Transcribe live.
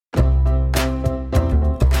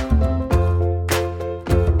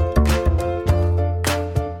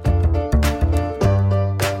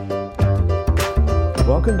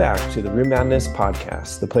Welcome back to the Rheum Madness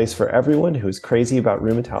podcast, the place for everyone who is crazy about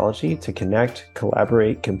rheumatology to connect,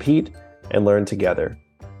 collaborate, compete, and learn together.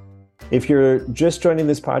 If you're just joining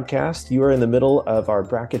this podcast, you are in the middle of our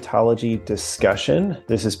bracketology discussion.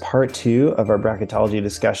 This is part 2 of our bracketology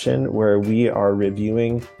discussion, where we are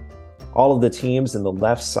reviewing all of the teams in the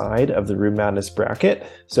left side of the Rheum Madness bracket.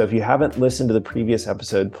 So if you haven't listened to the previous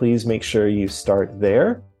episode, please make sure you start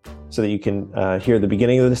there so that you can hear the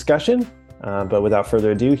beginning of the discussion. But without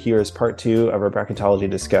further ado, here is part 2 of our bracketology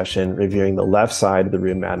discussion, reviewing the left side of the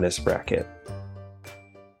Rheum Madness bracket.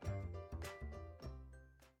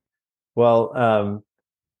 Well,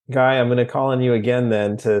 Guy, I'm going to call on you again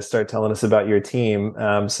then to start telling us about your team.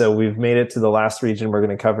 So we've made it to the last region we're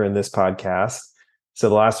going to cover in this podcast. So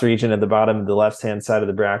the last region at the bottom of the left-hand side of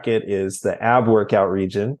the bracket is the AB workout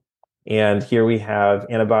region. And here we have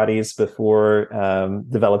antibodies before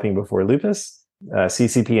developing before lupus,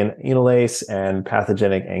 CCP and enolase, and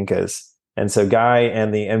pathogenic ANCAs. And so Guy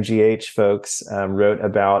and the MGH folks wrote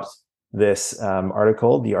about this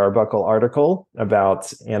article, the Arbuckle article,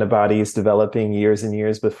 about antibodies developing years and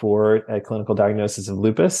years before a clinical diagnosis of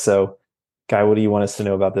lupus. So Guy, what do you want us to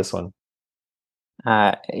know about this one?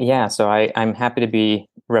 So I'm happy to be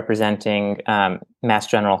representing Mass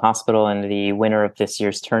General Hospital and the winner of this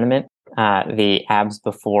year's tournament, the ABS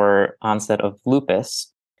before onset of lupus.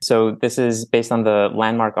 So this is based on the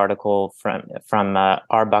landmark article from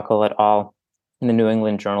Arbuckle et al. In the New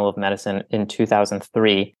England Journal of Medicine in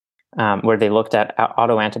 2003, where they looked at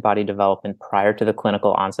autoantibody development prior to the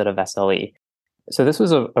clinical onset of SLE. So this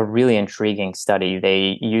was a really intriguing study.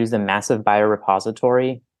 They used a massive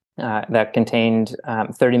biorepository that contained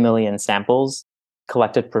 30 million samples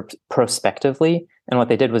collected prospectively. And what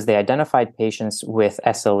they did was they identified patients with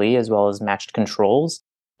SLE as well as matched controls.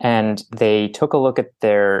 And they took a look at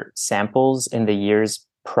their samples in the years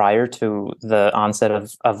prior to the onset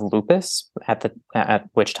of lupus, at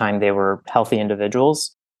which time they were healthy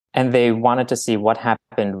individuals. And they wanted to see what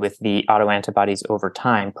happened with the autoantibodies over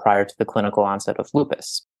time prior to the clinical onset of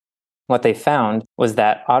lupus. What they found was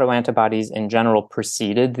that autoantibodies in general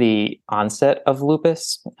preceded the onset of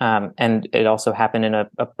lupus, and it also happened in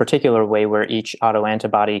a particular way where each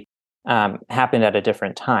autoantibody happened at a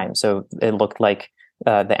different time. So it looked like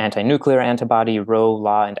the anti-nuclear antibody, Rho,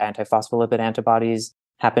 LA, and antiphospholipid antibodies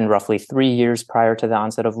happened roughly 3 years prior to the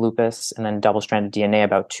onset of lupus, and then double-stranded DNA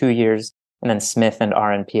about 2 years, and then Smith and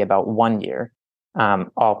RNP about 1 year,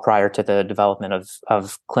 all prior to the development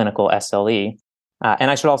of clinical SLE. And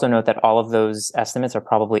I should also note that all of those estimates are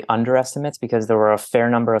probably underestimates because there were a fair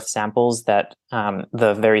number of samples that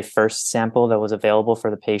the very first sample that was available for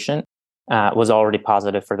the patient was already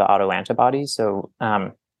positive for the autoantibodies. So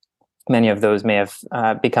many of those may have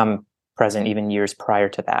become present even years prior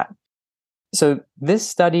to that. So this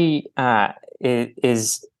study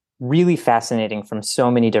is really fascinating from so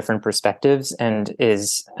many different perspectives, and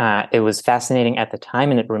it was fascinating at the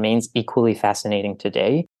time, and it remains equally fascinating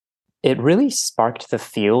today. It really sparked the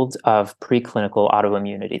field of preclinical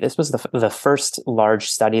autoimmunity. This was the first large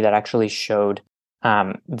study that actually showed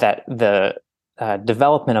that the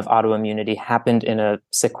development of autoimmunity happened in a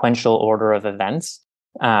sequential order of events,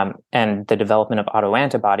 and the development of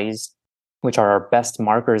autoantibodies, which are our best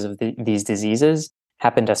markers of these diseases,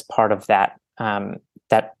 happened as part of that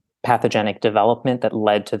pathogenic development that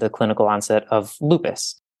led to the clinical onset of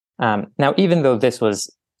lupus. Now, even though this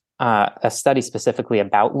was a study specifically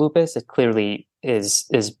about lupus, it clearly is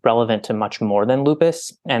relevant to much more than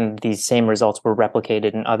lupus, and these same results were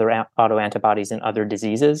replicated in other autoantibodies in other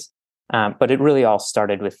diseases. But it really all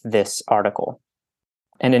started with this article.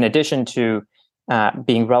 And in addition to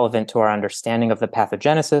being relevant to our understanding of the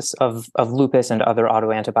pathogenesis of lupus and other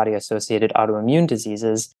autoantibody-associated autoimmune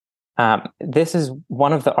diseases, this is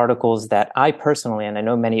one of the articles that I personally, and I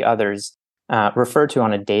know many others, refer to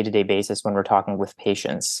on a day-to-day basis when we're talking with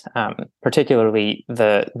patients. Particularly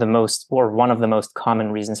the most, or one of the most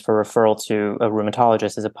common reasons for referral to a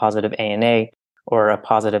rheumatologist is a positive ANA or a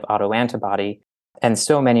positive autoantibody. And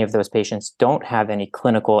so many of those patients don't have any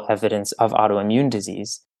clinical evidence of autoimmune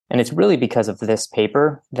disease. And it's really because of this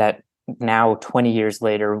paper that now, 20 years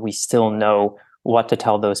later, we still know what to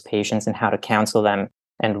tell those patients and how to counsel them,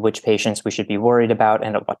 and which patients we should be worried about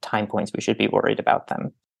and at what time points we should be worried about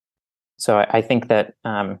them. So I think that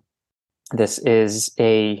this is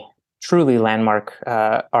a truly landmark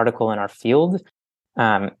article in our field.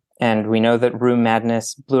 And we know that Rheum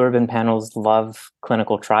Madness Blue Ribbon panels love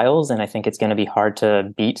clinical trials, and I think it's going to be hard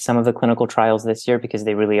to beat some of the clinical trials this year because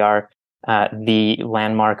they really are the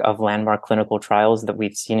landmark of landmark clinical trials that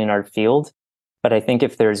we've seen in our field. But I think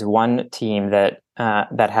if there's one team that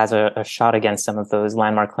has a shot against some of those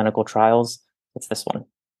landmark clinical trials, it's this one.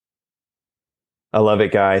 I love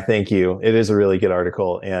it, Guy. Thank you. It is a really good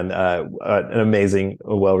article and an amazing,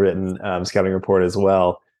 well-written scouting report as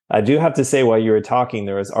well. I do have to say, while you were talking,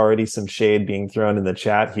 there was already some shade being thrown in the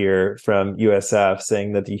chat here from USF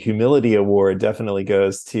saying that the humility award definitely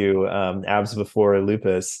goes to Abs Before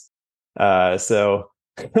Lupus. So,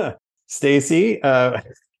 Stacy,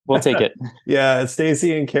 we'll take it. Yeah,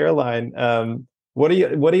 Stacy and Caroline. What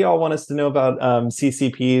do y'all want us to know about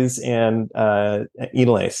CCPs and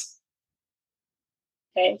enolase?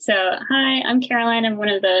 Okay, so hi, I'm Caroline. I'm one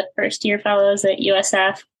of the first year fellows at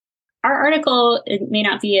USF. Our article, it may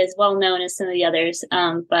not be as well known as some of the others,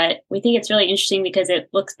 but we think it's really interesting because it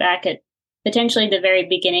looks back at potentially the very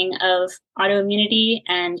beginning of autoimmunity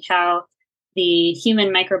and how the human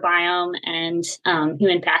microbiome and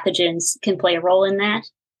human pathogens can play a role in that.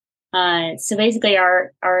 So basically,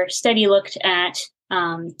 our study looked at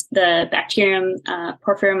the bacterium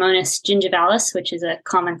Porphyromonas gingivalis, which is a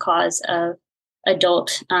common cause of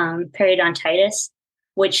adult periodontitis,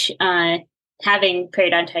 which having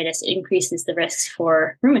periodontitis increases the risks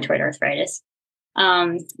for rheumatoid arthritis.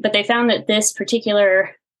 But they found that this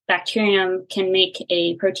particular bacterium can make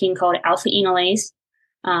a protein called alpha enolase,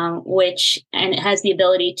 and it has the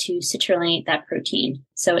ability to citrullate that protein.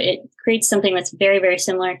 So it creates something that's very, very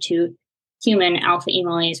similar to human alpha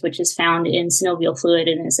enolase, which is found in synovial fluid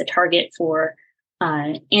and is a target for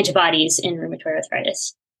antibodies in rheumatoid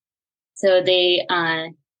arthritis. So they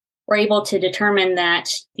were able to determine that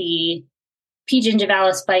the P.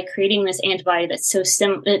 gingivalis, by creating this antibody that's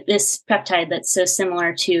this peptide that's so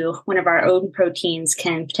similar to one of our own proteins,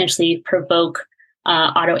 can potentially provoke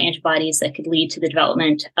autoantibodies that could lead to the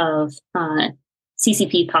development of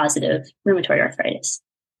CCP positive rheumatoid arthritis.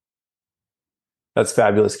 That's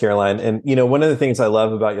fabulous, Caroline. And, one of the things I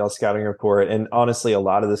love about y'all's scouting report, and honestly, a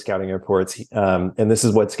lot of the scouting reports, and this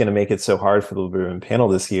is what's going to make it so hard for the Blue Ribbon panel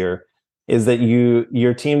this year, is that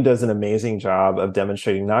your team does an amazing job of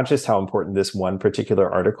demonstrating not just how important this one particular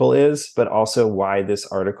article is, but also why this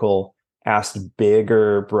article asked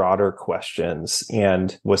bigger, broader questions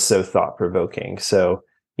and was so thought-provoking. So,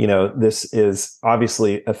 this is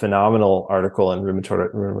obviously a phenomenal article in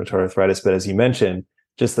rheumatoid arthritis, but as you mentioned,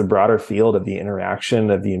 just the broader field of the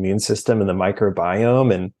interaction of the immune system and the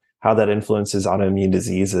microbiome and how that influences autoimmune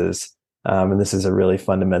diseases. And this is a really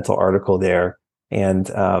fundamental article there. And,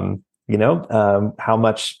 how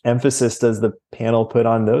much emphasis does the panel put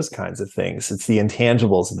on those kinds of things? It's the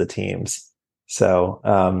intangibles of the teams. So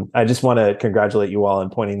I just want to congratulate you all on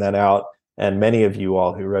pointing that out. And many of you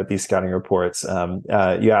all who wrote these scouting reports,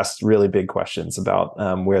 you asked really big questions about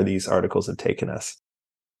where these articles have taken us.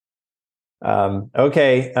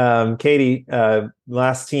 Okay, Katie,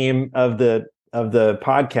 last team of the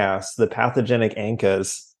podcast, the pathogenic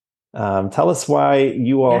ANCAs. Tell us why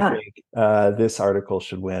you all think this article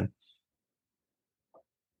should win.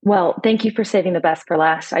 Well, thank you for saving the best for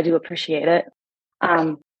last. I do appreciate it.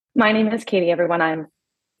 My name is Katie, everyone. I'm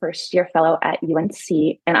first year fellow at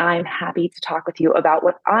UNC, and I'm happy to talk with you about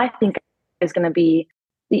what I think is going to be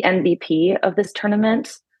the MVP of this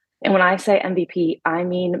tournament. And when I say MVP, I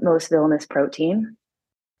mean most villainous protein.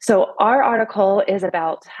 So our article is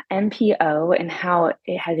about MPO and how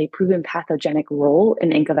it has a proven pathogenic role in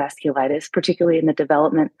ANCA vasculitis, particularly in the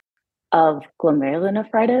development of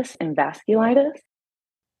glomerulonephritis and vasculitis.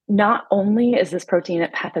 Not only is this protein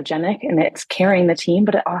pathogenic and it's carrying the team,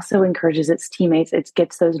 but it also encourages its teammates. It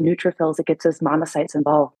gets those neutrophils, it gets those monocytes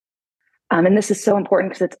involved. And this is so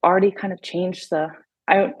important because it's already kind of changed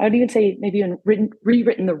I would even say maybe even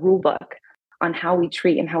rewritten the rule book on how we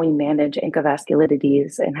treat and how we manage ANCA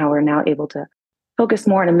vasculitides, and how we're now able to focus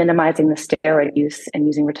more on minimizing the steroid use and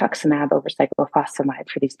using rituximab over cyclophosphamide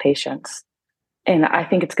for these patients. And I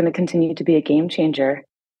think it's going to continue to be a game changer.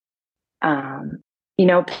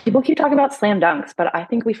 People keep talking about slam dunks, but I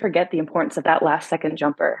think we forget the importance of that last second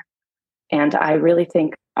jumper. And I really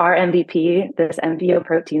think our MVP, this MPO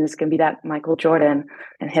protein, is going to be that Michael Jordan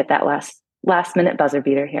and hit that last minute buzzer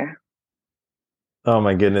beater here. Oh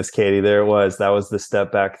my goodness, Katie, there it was. That was the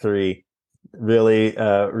step back three. Really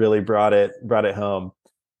brought it home.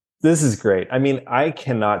 This is great. I mean, I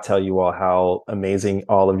cannot tell you all how amazing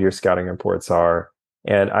all of your scouting reports are.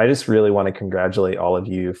 And I just really want to congratulate all of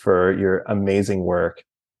you for your amazing work.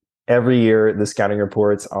 Every year, the scouting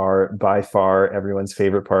reports are by far everyone's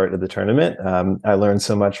favorite part of the tournament. I learned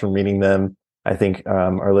so much from reading them. I think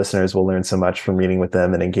our listeners will learn so much from reading with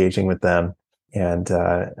them and engaging with them. And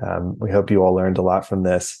we hope you all learned a lot from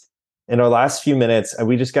this. In our last few minutes,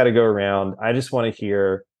 we just got to go around. I just want to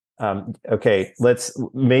hear, okay, let's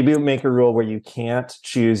maybe make a rule where you can't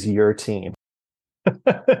choose your team.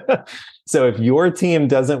 So if your team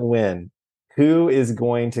doesn't win, who is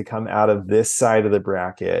going to come out of this side of the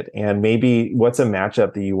bracket, and maybe what's a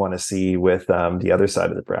matchup that you want to see with the other side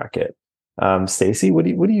of the bracket. Stacy, what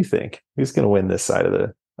do you think? Who's going to win this side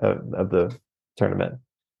of the tournament?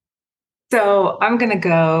 So I'm going to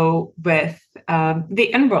go with the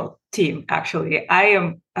Enroll team, actually. I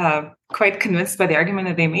am quite convinced by the argument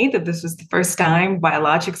that they made that this was the first time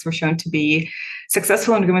biologics were shown to be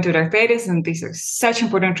successful in rheumatoid arthritis. And these are such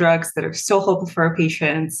important drugs that are so helpful for our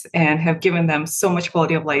patients and have given them so much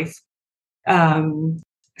quality of life.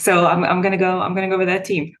 So I'm going to go with that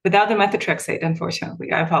team without the methotrexate,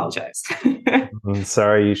 unfortunately. I apologize.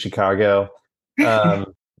 Sorry, Chicago.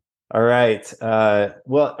 All right.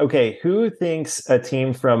 Well, okay. Who thinks a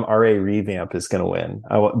team from RA Revamp is going to win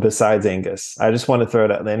besides Angus? I just want to throw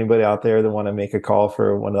it out. Anybody out there that want to make a call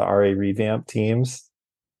for one of the RA Revamp teams?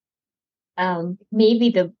 Maybe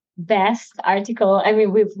the best article. I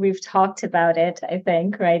mean, we've talked about it, I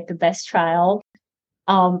think, right? The best trial.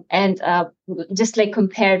 And just like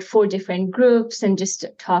compared 4 different groups and just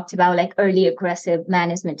talked about like early aggressive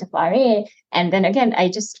management of RA. And then again, I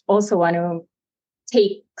just also want to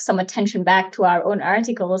take some attention back to our own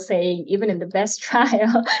article saying even in the best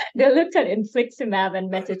trial, they looked at infliximab and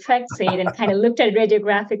methotrexate and kind of looked at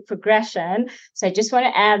radiographic progression. So I just want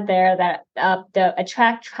to add there that the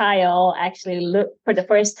ATTRACT trial actually for the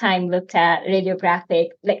first time looked at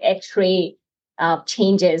radiographic, like X-ray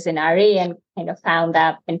changes in RA and kind of found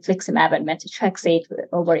that infliximab and methotrexate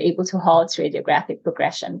were able to halt radiographic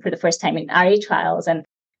progression for the first time in RA trials and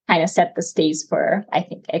kind of set the stage for, I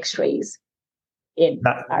think, X-rays.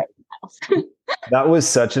 That was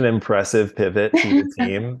such an impressive pivot to the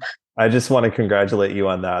team. I just want to congratulate you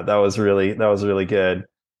on that. That was really good.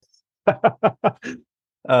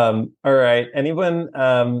 All right. Anyone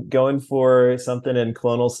going for something in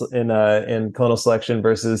clonal selection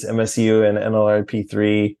versus MSU and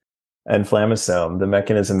NLRP3 and inflammasome, the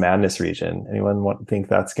mechanism madness region? Anyone think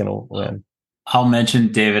that's going to win? I'll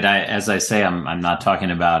mention, David. As I say, I'm not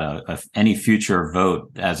talking about any future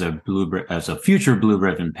vote as a future Blue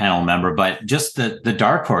Ribbon panel member, but just the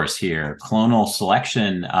dark horse here, clonal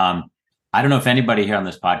selection. I don't know if anybody here on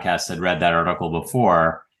this podcast had read that article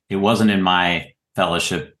before. It wasn't in my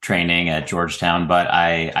fellowship training at Georgetown, but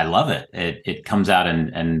I love it. It comes out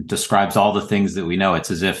and describes all the things that we know.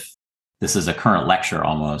 It's as if this is a current lecture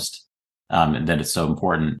almost, and that it's so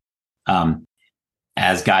important.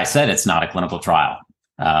 As Guy said, it's not a clinical trial.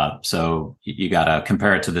 So you got to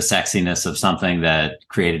compare it to the sexiness of something that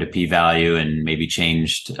created a p-value and maybe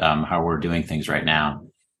changed how we're doing things right now.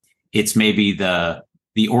 It's maybe the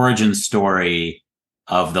origin story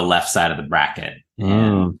of the left side of the bracket.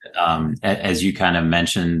 And as you kind of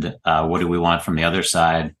mentioned, what do we want from the other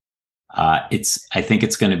side? I think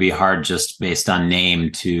it's going to be hard just based on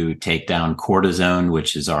name to take down cortisone,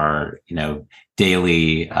 which is our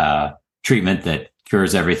daily treatment that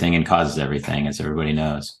cures everything and causes everything, as everybody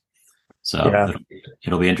knows. So yeah.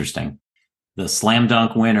 It'll be interesting. The slam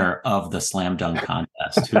dunk winner of the slam dunk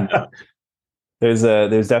contest. Who knows?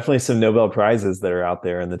 There's definitely some Nobel Prizes that are out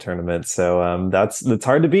there in the tournament. So that's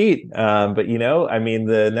hard to beat. But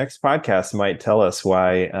the next podcast might tell us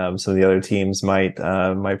why some of the other teams might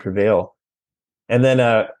prevail. And then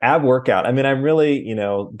ab workout. I mean, I'm really,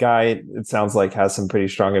 Guy, it sounds like has some pretty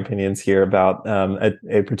strong opinions here about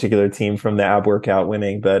a particular team from the ab workout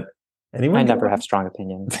winning. But anyone? I never have strong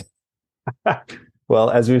opinions. Well,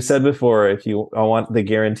 as we've said before, if you want the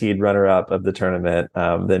guaranteed runner-up of the tournament,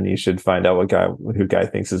 then you should find out who Guy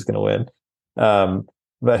thinks is going to win.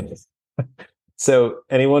 But so,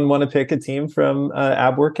 anyone want to pick a team from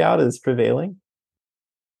ab workout as prevailing?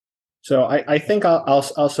 So I think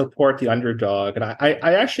I'll support the underdog, and I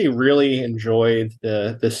actually really enjoyed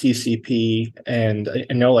the CCP and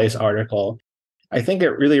Inole's article. I think it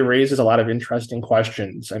really raises a lot of interesting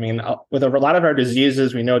questions. I mean, with a lot of our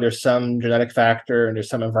diseases, we know there's some genetic factor and there's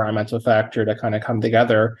some environmental factor that kind of come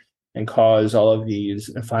together and cause all of these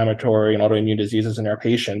inflammatory and autoimmune diseases in our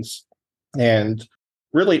patients. And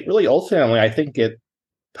really ultimately, I think it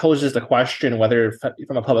poses the question whether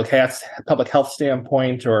from a public health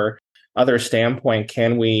standpoint or other standpoint,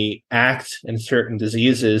 can we act in certain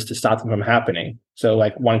diseases to stop them from happening? So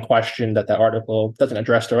like one question that the article doesn't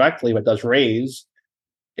address directly, but does raise,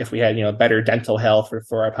 if we had, better dental health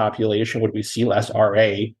for our population, would we see less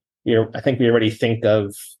RA? I think we already think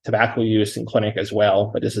of tobacco use in clinic as well,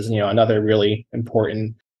 but this is, another really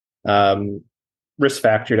important risk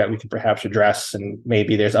factor that we could perhaps address. And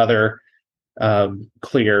maybe there's other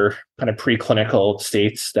clear kind of preclinical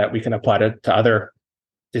states that we can apply to other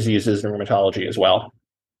diseases in rheumatology as well.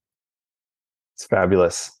 It's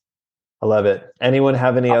fabulous. I love it. Anyone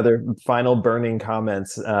have any other final burning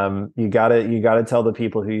comments? You gotta tell the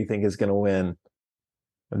people who you think is going to win.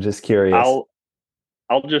 I'm just curious.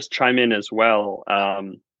 I'll just chime in as well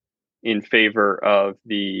in favor of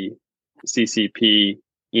the CCP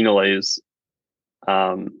Inouye's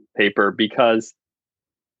paper, because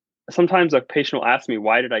sometimes a patient will ask me,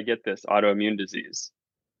 why did I get this autoimmune disease?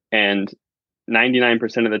 And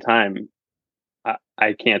 99% of the time,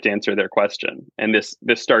 I can't answer their question. And this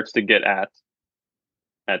starts to get at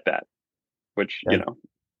that, which,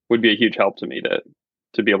 would be a huge help to me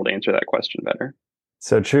to be able to answer that question better.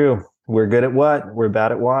 So true. We're good at what, we're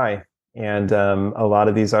bad at why. And a lot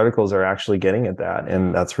of these articles are actually getting at that.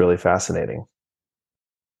 And that's really fascinating.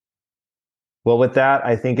 Well, with that,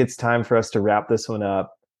 I think it's time for us to wrap this one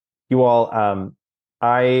up. You all,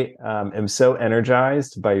 I am so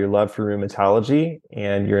energized by your love for rheumatology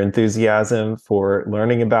and your enthusiasm for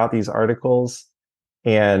learning about these articles.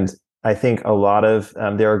 And I think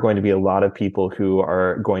there are going to be a lot of people who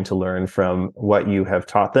are going to learn from what you have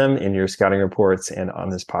taught them in your scouting reports and on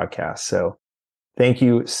this podcast. So thank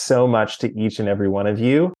you so much to each and every one of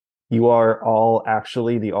you. You are all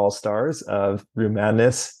actually the all-stars of Rheum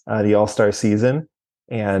Madness, the all-star season.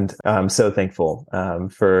 And I'm so thankful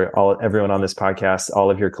for everyone on this podcast, all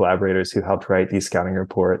of your collaborators who helped write these scouting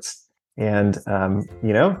reports. And,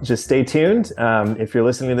 just stay tuned. If you're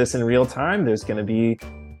listening to this in real time, there's going to be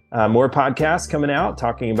more podcasts coming out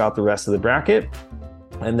talking about the rest of the bracket.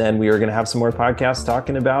 And then we are going to have some more podcasts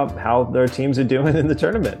talking about how their teams are doing in the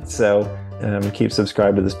tournament. So keep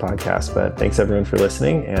subscribed to this podcast. But thanks everyone for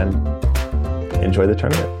listening and enjoy the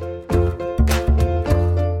tournament.